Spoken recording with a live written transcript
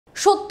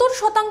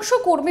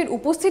70% কর্মীর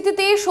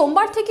উপস্থিতিতে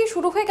সোমবার থেকে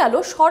শুরু হয়ে গেল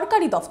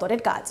সরকারি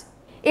দফতরের কাজ।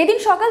 এদিন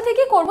সকাল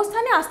থেকে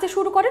কর্মস্থানে আসতে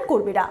শুরু করেন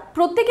কর্মীরা।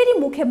 প্রত্যেকেরই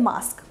মুখে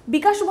মাস্ক।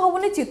 বিকাশ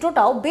ভবনের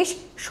চিত্রটাও বেশ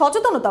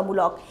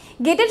সচেতনতামূলক।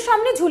 গেটের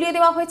সামনে ঝুলিয়ে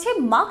দেওয়া হয়েছে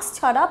মাস্ক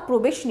ছাড়া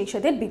প্রবেশ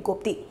নিষেধের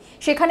বিজ্ঞপ্তি।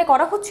 সেখানে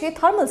করা হচ্ছে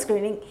থার্মাল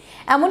স্ক্রিনিং।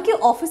 এমনকি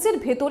অফিসের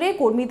ভেতরে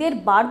কর্মীদের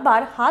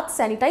বারবার হাত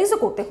স্যানিটাইজও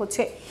করতে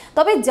হচ্ছে।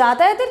 তবে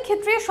যাতায়াতের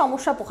ক্ষেত্রে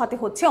সমস্যা পোহাতে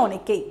হচ্ছে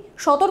অনেককেই।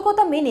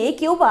 সতর্কতা মেনে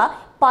কেউ বা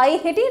পায়ে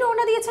হেঁটেই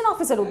রওনা দিয়েছেন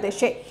অফিসের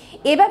উদ্দেশ্যে।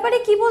 এ ব্যাপারে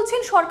কি বলছেন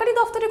সরকারি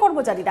দফতরের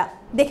কর্মচারীরা,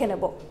 দেখে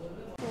নেব।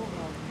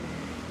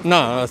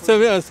 না,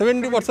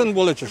 70%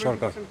 বলেছে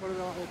সরকার।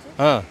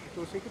 হ্যাঁ,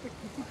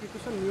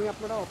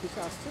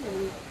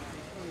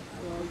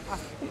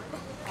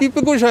 কি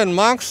precaution?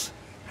 Mask,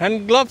 hand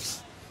gloves,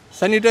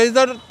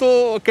 sanitiser তো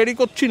ক্যারি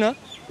করছি না।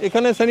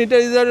 এখানে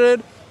স্যানিটাইজারের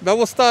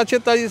ব্যবস্থা আছে,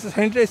 তাই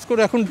স্যানিটাইজ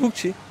করে এখন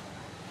ঢুকছি।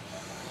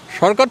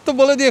 সরকার তো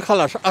বলে দিয়ে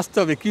খালাস, আসতে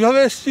হবে। কীভাবে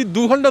এসেছি?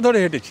 2 ঘন্টা ধরে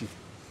হেঁটেছি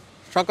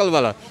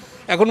সকালবেলা।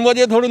 এখন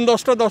বাজে ধরুন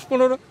 10টা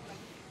 10-15।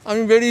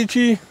 আমি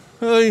বেরিয়েছি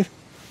ওই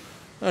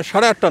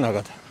 8:30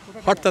 নাগাদ,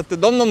 হাঁটতে হাঁটতে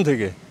দমদম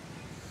থেকে।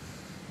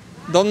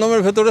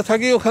 দমদমের ভেতরে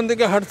থাকি, ওখান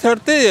থেকে হাঁটতে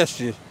হাঁটতেই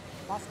আসছি।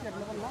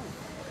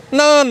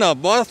 না না,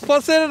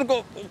 বাসের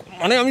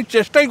মানে আমি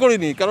চেষ্টাই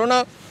করিনি, কেননা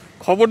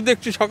খবর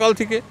দেখছি সকাল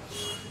থেকে।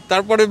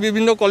 তারপরে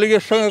বিভিন্ন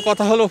কলিগের সঙ্গে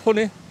কথা হলো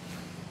ফোনে।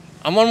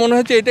 আমার মনে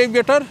হচ্ছে এটাই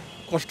বেটার।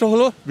 কষ্ট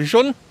হলো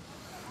ভীষণ,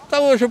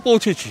 তাও এসে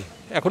পৌঁছেছি।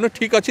 এখনও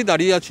ঠিক আছি,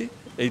 দাঁড়িয়ে আছি,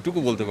 এইটুকু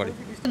বলতে পারি।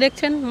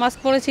 দেখছেন, মাস্ক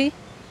পরেছি,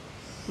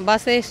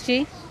 বাসে এসছি,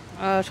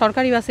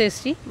 সরকারি বাসে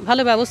এসছি।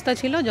 ভালো ব্যবস্থা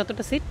ছিল,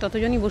 যতটা সিট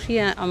ততজনই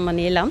বসিয়ে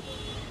মানে এলাম,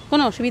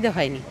 কোনো অসুবিধা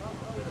হয়নি।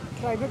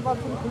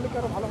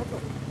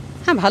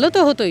 হ্যাঁ, ভালো তো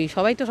হতোই।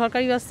 সবাই তো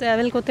সরকারি বাস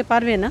অ্যাভেল করতে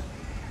পারবে না।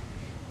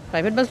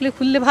 প্রাইভেট বাসগুলি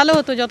খুললে ভালো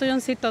হতো, যতজন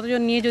সিট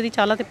ততজন নিয়ে যদি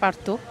চালাতে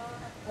পারতো।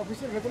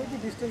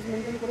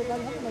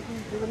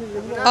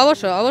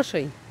 অবশ্যই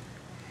অবশ্যই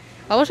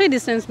অবশ্যই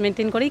ডিস্টেন্স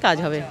মেনটেন করেই কাজ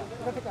হবে।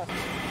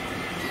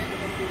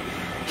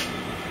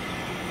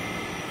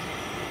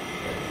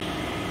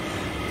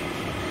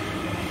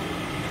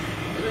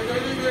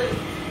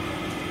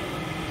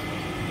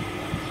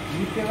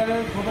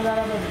 ছোট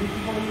জায়গা